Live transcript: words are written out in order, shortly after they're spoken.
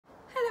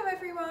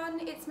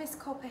it's Miss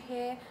Copper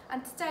here,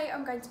 and today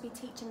I'm going to be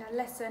teaching a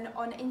lesson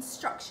on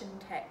instruction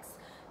text.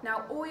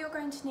 Now all you're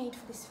going to need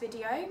for this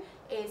video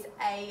is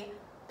a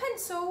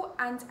pencil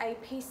and a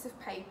piece of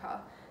paper.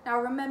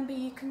 Now remember,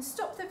 you can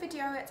stop the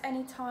video at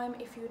any time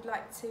if you would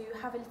like to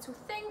have a little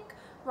think,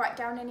 write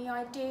down any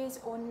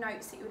ideas or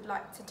notes that you would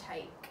like to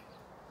take.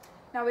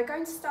 Now we're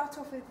going to start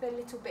off with a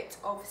little bit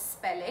of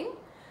spelling.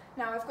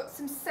 Now I've got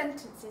some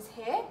sentences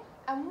here,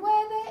 and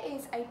where there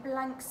is a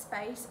blank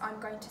space, I'm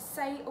going to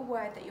say a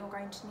word that you're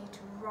going to need to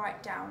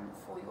write down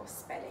for your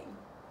spelling.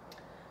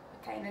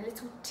 Okay, and a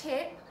little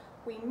tip,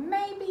 we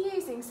may be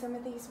using some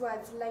of these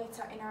words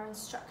later in our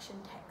instruction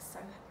text, so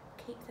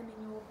keep them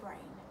in your brain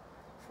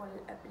for a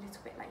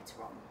little bit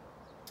later on.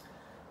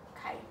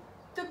 Okay,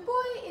 the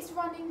boy is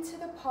running to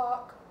the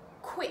park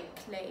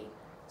quickly.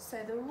 So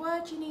the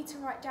word you need to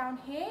write down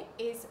here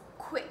is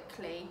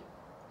quickly.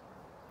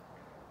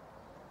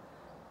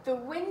 The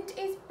wind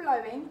is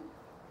blowing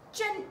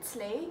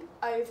gently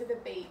over the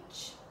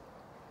beach.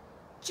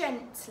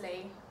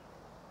 Gently.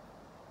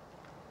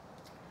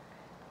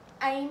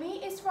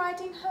 Amy is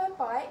riding her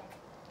bike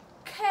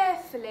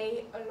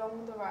carefully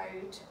along the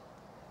road.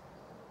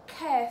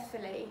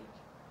 Carefully.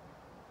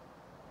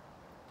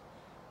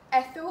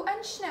 Ethel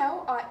and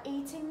Schnell are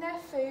eating their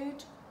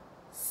food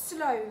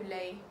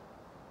slowly.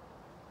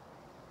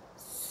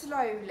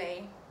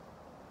 Slowly.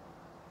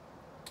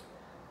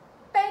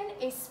 Ben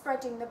is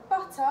spreading the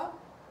butter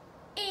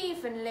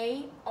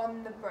evenly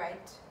on the bread.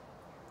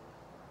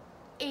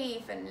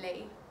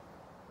 Evenly.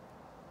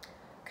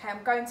 Okay,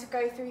 I'm going to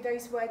go through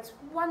those words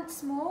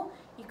once more.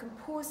 You can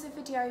pause the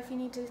video if you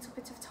need a little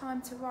bit of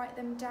time to write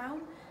them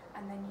down,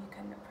 and then you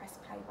can press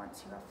play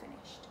once you are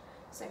finished.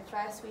 So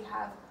first we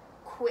have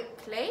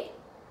quickly,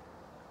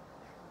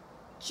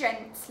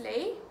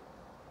 gently,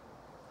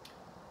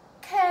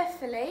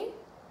 carefully,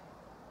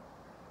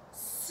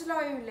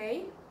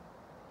 slowly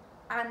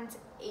and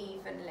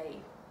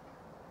evenly.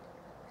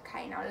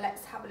 Okay, now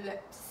let's have a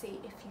look to see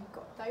if you've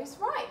got those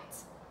right.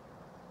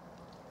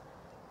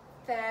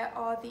 There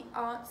are the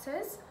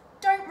answers.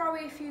 Don't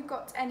worry if you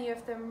got any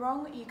of them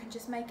wrong, you can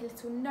just make a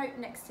little note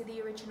next to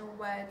the original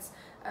words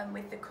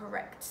with the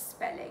correct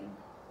spelling.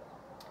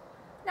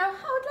 Now I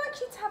would like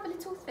you to have a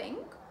little think.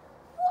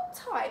 What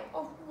type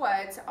of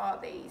words are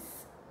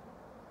these?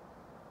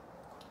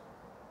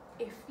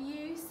 If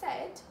you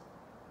said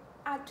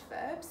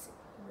adverbs,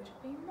 you would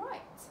have been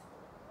right.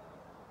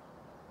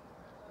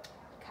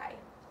 Okay,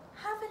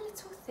 have a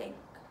little think.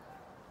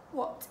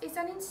 What is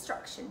an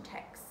instruction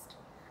text?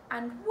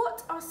 And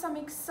what are some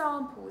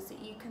examples that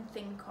you can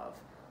think of?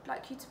 I'd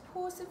like you to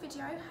pause the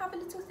video, have a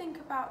little think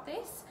about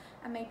this,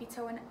 and maybe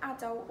tell an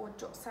adult or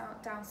jot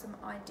down some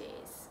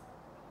ideas.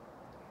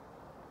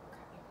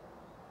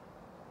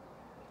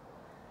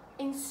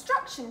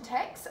 Instruction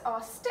texts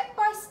are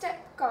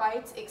step-by-step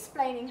guides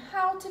explaining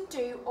how to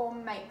do or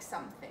make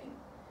something.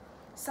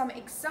 Some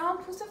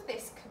examples of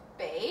this could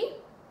be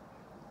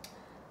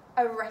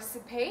a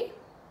recipe,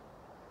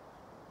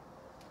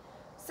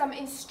 some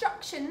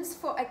instructions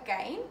for a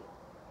game,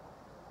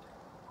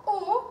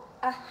 or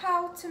a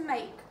how to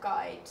make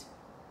guide.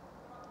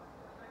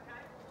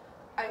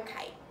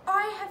 Okay,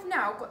 I have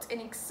now got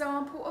an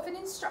example of an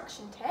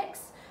instruction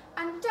text,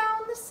 and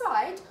down the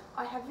side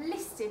I have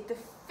listed the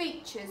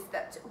features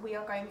that we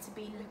are going to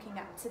be looking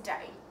at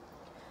today.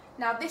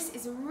 Now this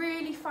is a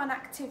really fun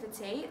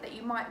activity that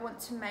you might want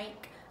to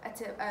make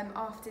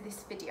after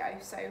this video,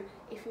 so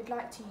if you'd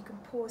like to, you can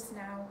pause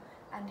now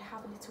and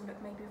have a little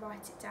look, maybe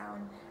write it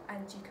down,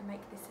 and you can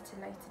make this at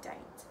a later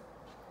date.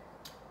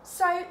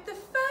 So the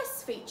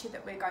first feature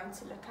that we're going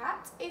to look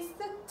at is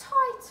the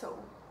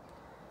title.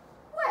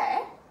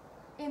 Where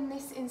in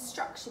this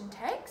instruction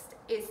text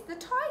is the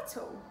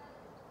title?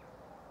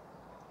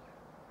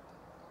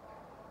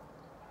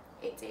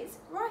 It is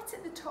right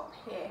at the top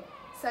here.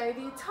 So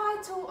the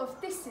title of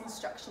this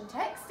instruction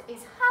text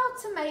is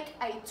How to Make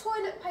a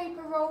Toilet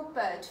Paper Roll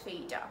Bird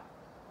Feeder.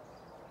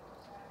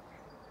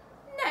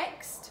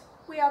 Next,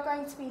 we are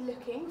going to be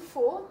looking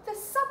for the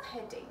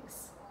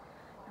subheadings.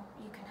 Now,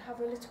 you can have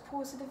a little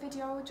pause of the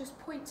video or just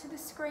point to the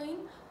screen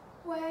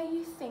where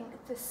you think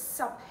the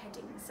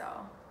subheadings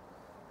are.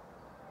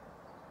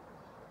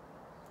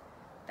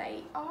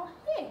 They are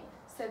here.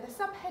 So the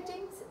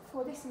subheadings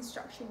for this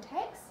instruction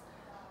text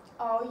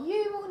are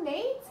You Will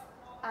Need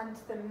and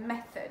the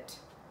Method.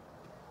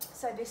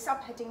 So the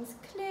subheadings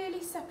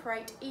clearly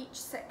separate each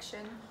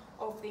section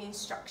of the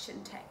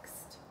instruction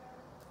text.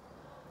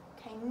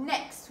 Okay,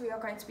 next we are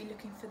going to be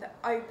looking for the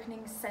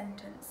opening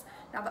sentence.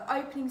 Now the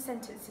opening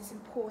sentence is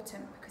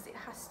important because it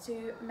has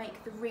to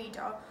make the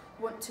reader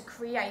want to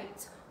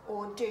create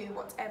or do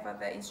whatever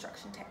the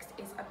instruction text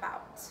is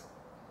about.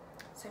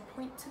 So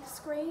point to the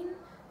screen,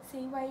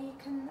 see where you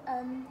can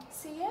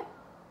see it.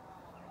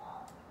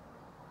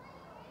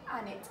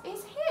 And it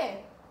is here.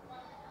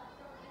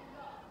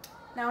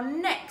 Now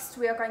next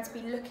we are going to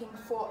be looking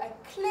for a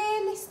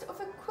clear list of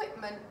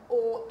equipment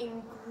or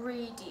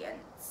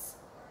ingredients.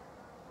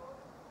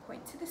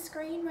 Point to the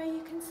screen where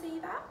you can see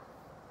that.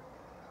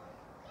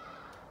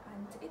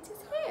 And it is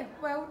here.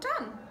 Well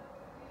done.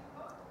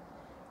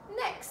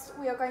 next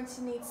we are going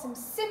to need some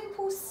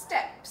simple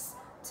steps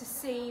to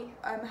see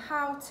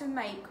how to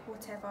make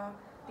whatever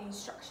the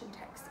instruction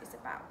text is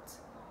about.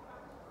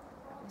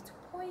 Have a little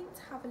point,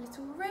 have a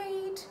little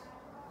read,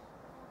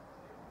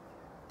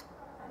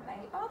 and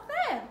they are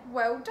there.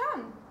 Well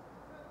done.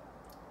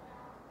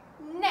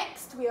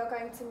 Next we are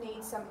going to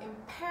need some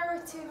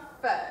imperative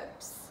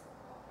verbs.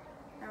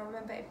 Now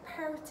remember,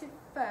 imperative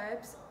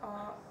verbs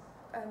are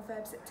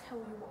verbs that tell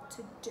you what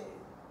to do.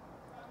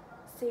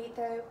 See,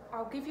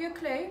 I'll give you a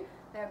clue,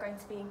 they're going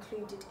to be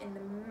included in the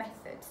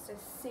method, so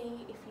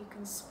see if you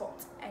can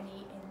spot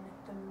any in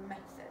the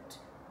method.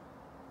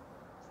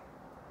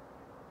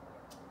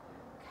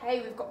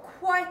 Okay, we've got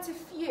quite a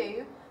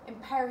few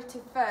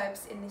imperative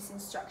verbs in this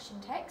instruction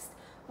text.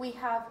 We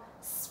have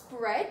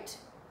spread,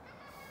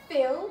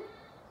 fill,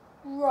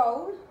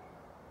 roll,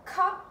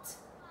 cut,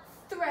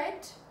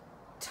 thread,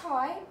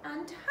 tie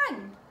and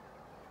hang.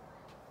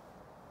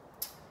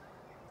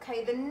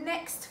 Okay, the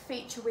next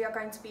feature we are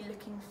going to be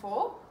looking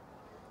for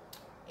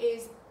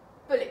is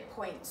bullet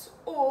points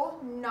or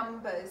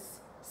numbers.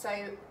 So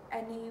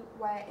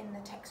anywhere in the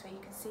text where you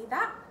can see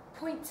that,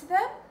 point to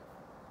them.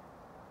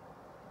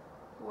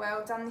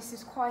 Well done, this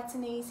is quite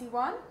an easy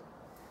one.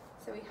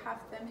 So we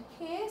have them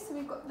here, so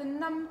we've got the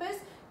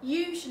numbers.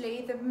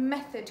 Usually the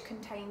method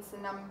contains the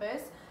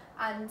numbers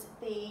and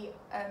the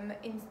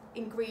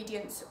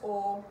ingredients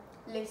or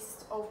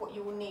list of what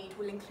you will need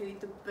will include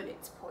the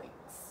bullet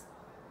points.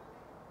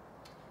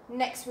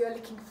 Next we are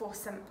looking for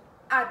some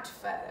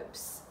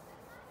adverbs.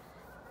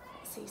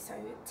 Let's see, so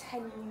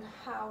telling you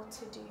how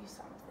to do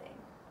something.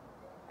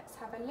 Let's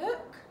have a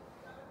look.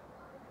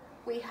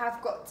 We have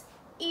got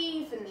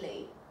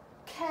evenly,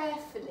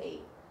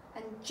 carefully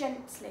and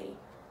gently.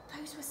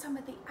 Those were some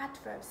of the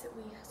adverbs that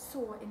we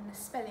saw in the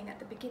spelling at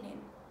the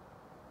beginning.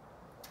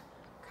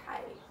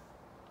 Okay,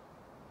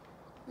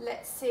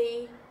 let's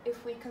see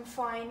if we can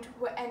find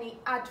any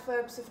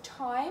adverbs of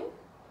time.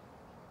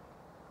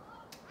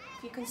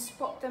 If you can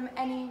spot them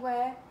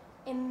anywhere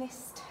in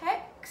this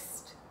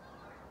text.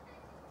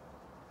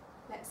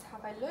 Let's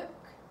have a look.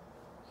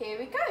 Here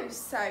we go.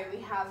 So we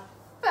have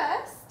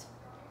first,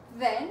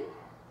 then,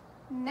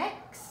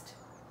 next,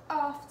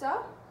 after,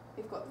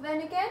 we've got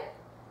then again,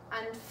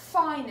 and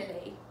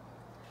finally.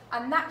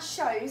 And that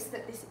shows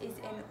that this is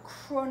in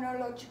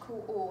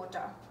chronological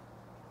order.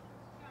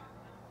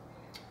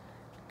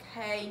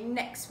 Okay,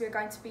 next we're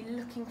going to be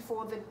looking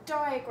for the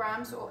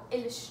diagrams or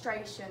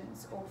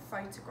illustrations or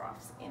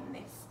photographs in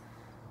this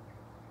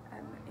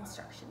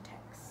instruction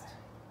text.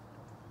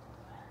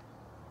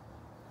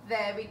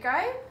 There we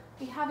go,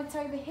 we have it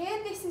over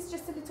here. This is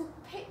just a little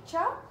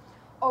picture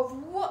of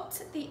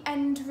what the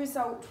end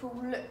result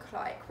will look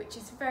like, which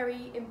is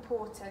very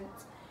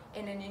important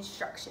in an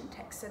instruction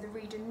text, so the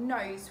reader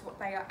knows what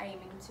they are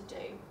aiming to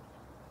do.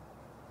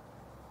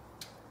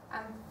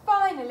 And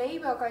finally,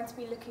 we are going to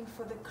be looking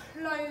for the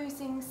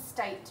closing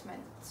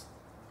statement.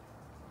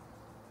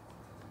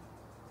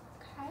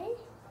 Okay,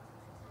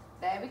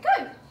 there we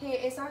go. Here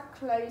is our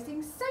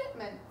closing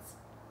statement.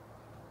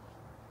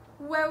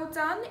 Well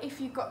done if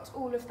you got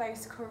all of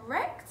those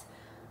correct.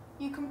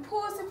 You can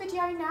pause the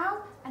video now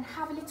and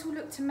have a little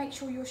look to make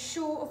sure you're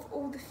sure of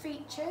all the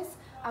features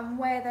and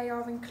where they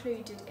are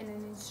included in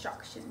an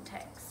instruction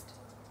text.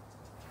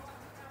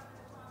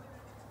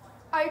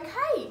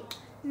 Okay.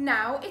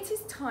 Now it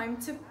is time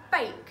to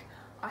bake.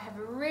 I have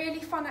a really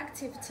fun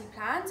activity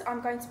planned.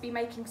 I'm going to be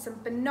making some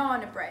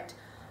banana bread.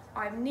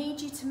 I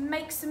need you to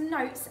make some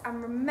notes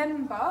and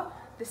remember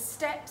the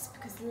steps,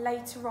 because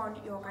later on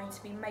you're going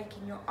to be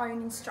making your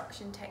own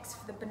instruction text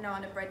for the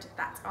banana bread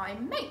that I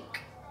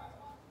make.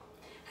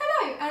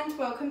 Hello and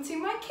welcome to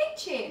my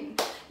kitchen.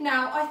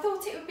 Now I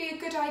thought it would be a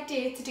good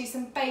idea to do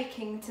some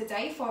baking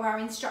today for our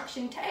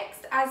instruction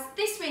text, as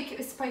this week it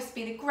was supposed to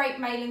be the Great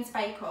Maylands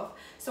Bake Off,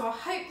 so I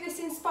hope this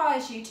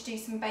inspires you to do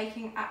some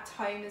baking at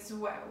home as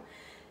well.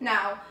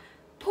 Now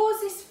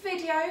pause this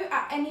video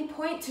at any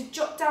point to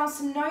jot down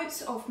some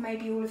notes of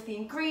maybe all of the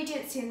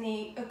ingredients in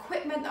the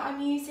equipment that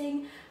I'm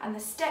using and the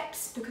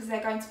steps, because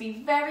they're going to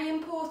be very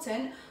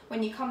important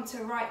when you come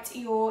to write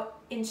your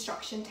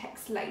instruction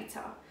text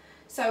later.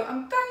 So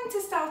I'm going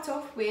to start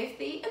off with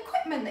the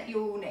equipment that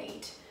you will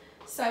need.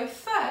 So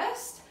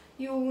first,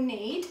 you will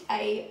need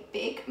a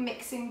big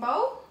mixing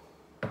bowl,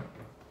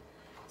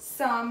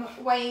 some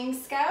weighing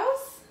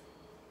scales.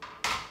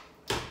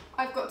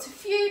 I've got a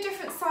few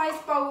different size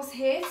bowls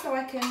here so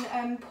I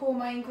can pour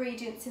my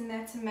ingredients in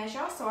there to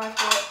measure. So I've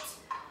got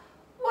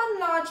one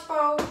large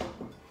bowl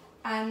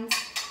and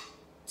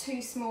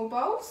two small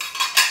bowls.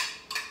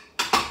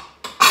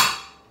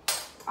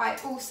 I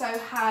also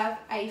have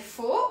a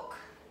fork,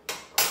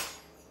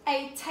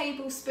 a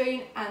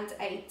tablespoon and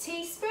a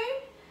teaspoon,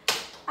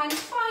 and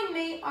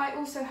finally I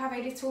also have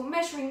a little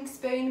measuring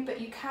spoon,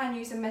 but you can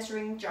use a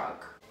measuring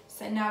jug.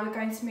 So now we're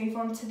going to move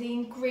on to the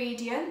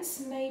ingredients.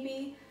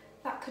 Maybe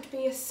that could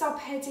be a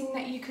subheading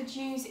that you could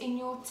use in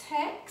your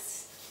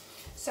text.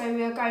 So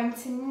we are going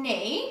to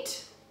need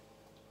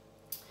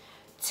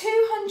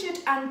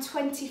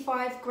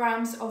 225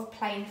 grams of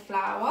plain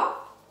flour,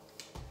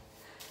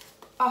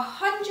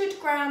 100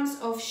 grams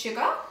of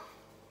sugar,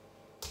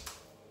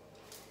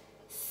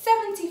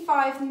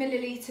 75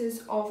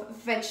 millilitres of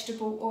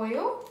vegetable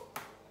oil,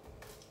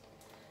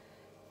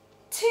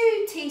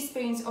 2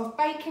 teaspoons of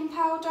baking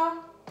powder,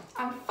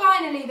 and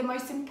finally the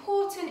most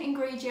important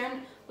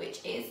ingredient,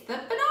 which is the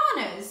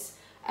bananas.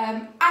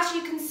 As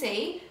you can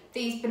see,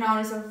 these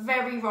bananas are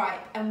very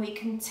ripe, and we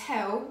can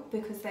tell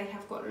because they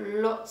have got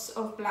lots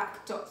of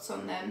black dots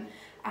on them,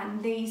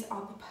 and these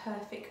are the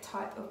perfect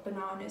type of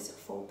bananas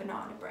for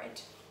banana bread.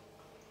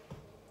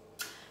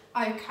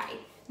 Okay,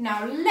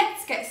 now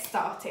let's get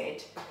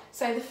started.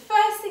 So the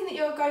first thing that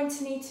you're going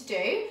to need to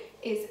do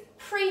is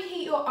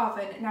preheat your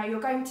oven. Now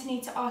you're going to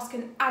need to ask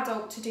an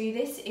adult to do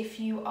this if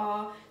you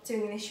are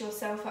doing this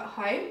yourself at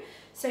home.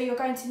 So you're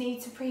going to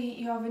need to preheat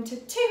your oven to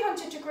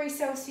 200 degrees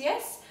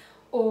Celsius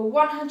or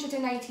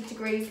 180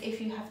 degrees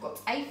if you have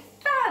got a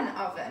fan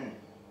oven.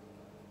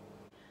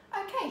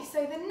 Okay,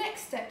 so the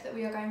next step that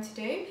we are going to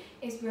do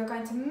is we are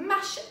going to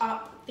mash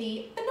up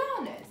the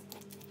bananas.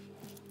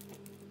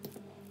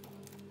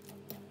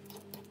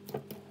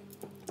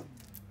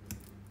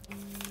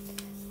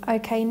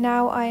 Okay,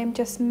 now I am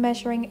just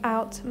measuring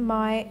out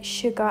my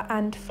sugar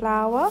and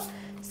flour.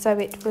 So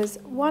it was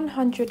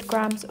 100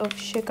 grams of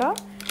sugar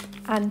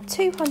and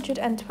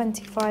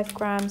 225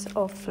 grams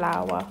of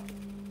flour.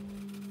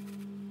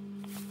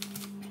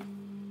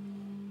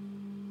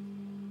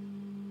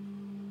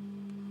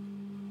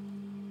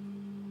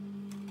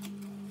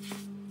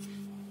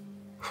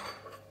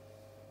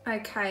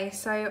 Okay,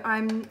 so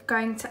I'm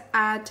going to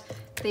add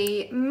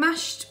the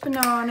mashed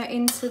banana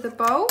into the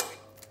bowl,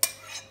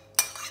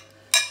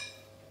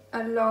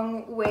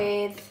 along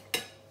with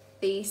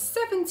the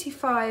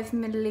 75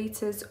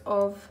 millilitres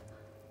of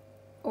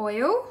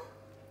oil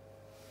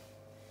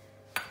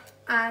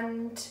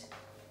and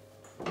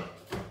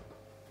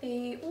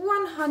the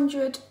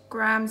 100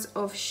 grams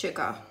of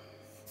sugar.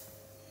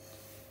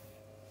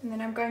 And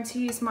then I'm going to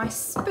use my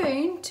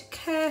spoon to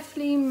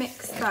carefully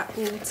mix that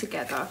all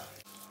together.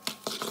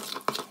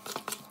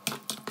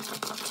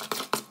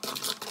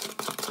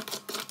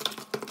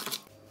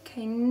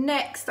 Okay,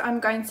 next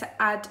I'm going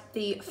to add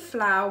the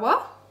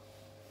flour.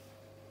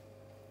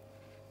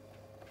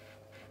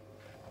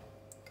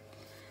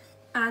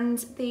 And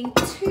the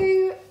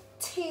 2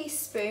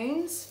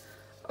 teaspoons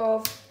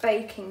of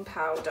baking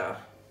powder.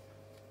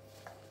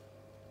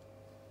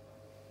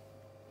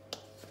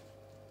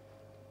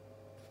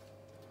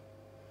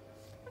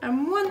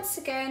 And once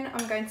again,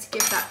 I'm going to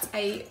give that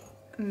a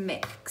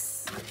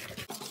mix.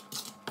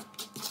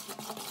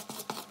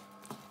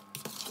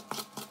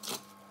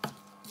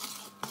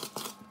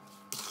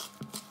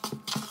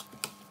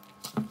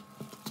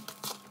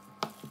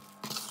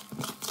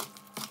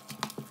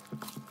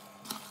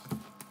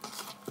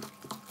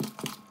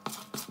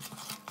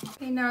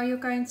 Now you're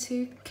going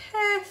to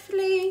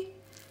carefully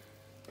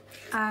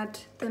add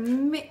the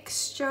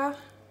mixture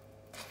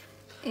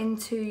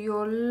into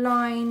your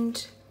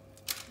lined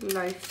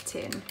loaf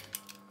tin.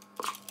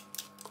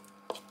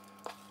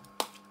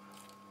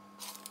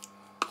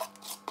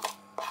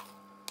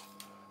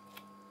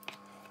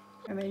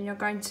 And then you're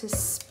going to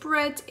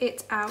spread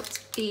it out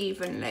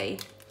evenly.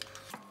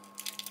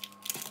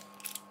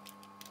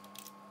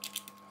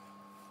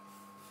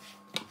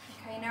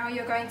 Now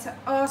you're going to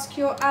ask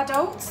your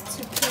adults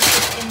to put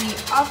it in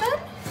the oven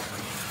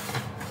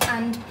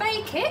and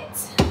bake it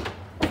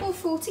for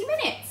 40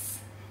 minutes.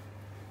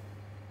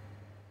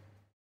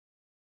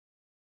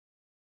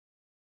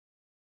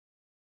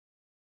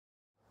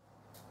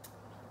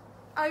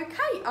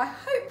 Okay, I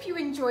hope you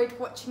enjoyed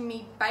watching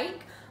me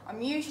bake.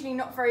 I'm usually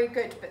not very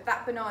good, but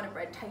that banana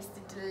bread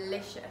tasted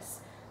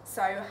delicious.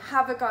 So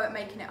have a go at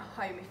making it at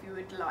home if you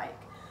would like.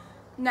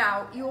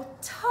 Now, your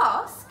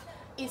task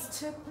is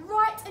to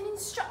write an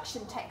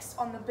instruction text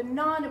on the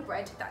banana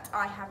bread that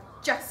I have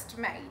just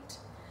made.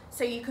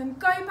 So you can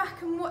go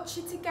back and watch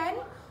it again,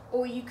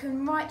 or you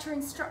can write your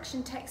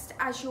instruction text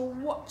as you're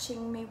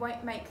watching me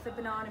make the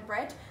banana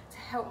bread to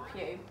help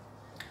you.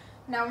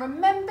 Now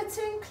remember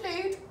to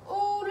include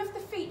all of the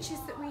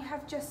features that we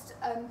have just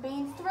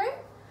been through,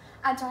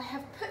 and I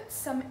have put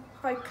some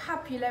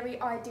vocabulary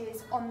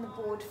ideas on the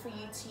board for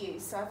you to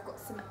use. So I've got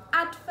some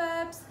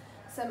adverbs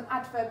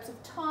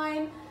of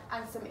time,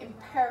 and some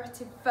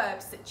imperative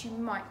verbs that you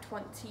might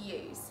want to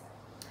use.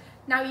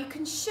 Now you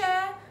can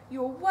share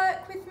your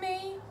work with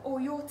me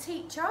or your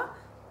teacher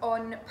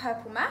on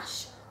Purple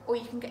Mash, or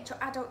you can get your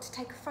adult to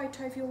take a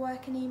photo of your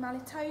work and email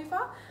it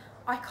over.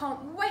 I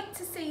can't wait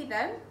to see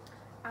them,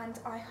 and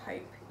I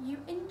hope you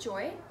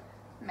enjoy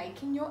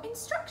making your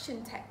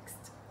instruction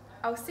text.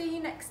 I'll see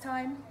you next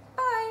time.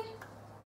 Bye.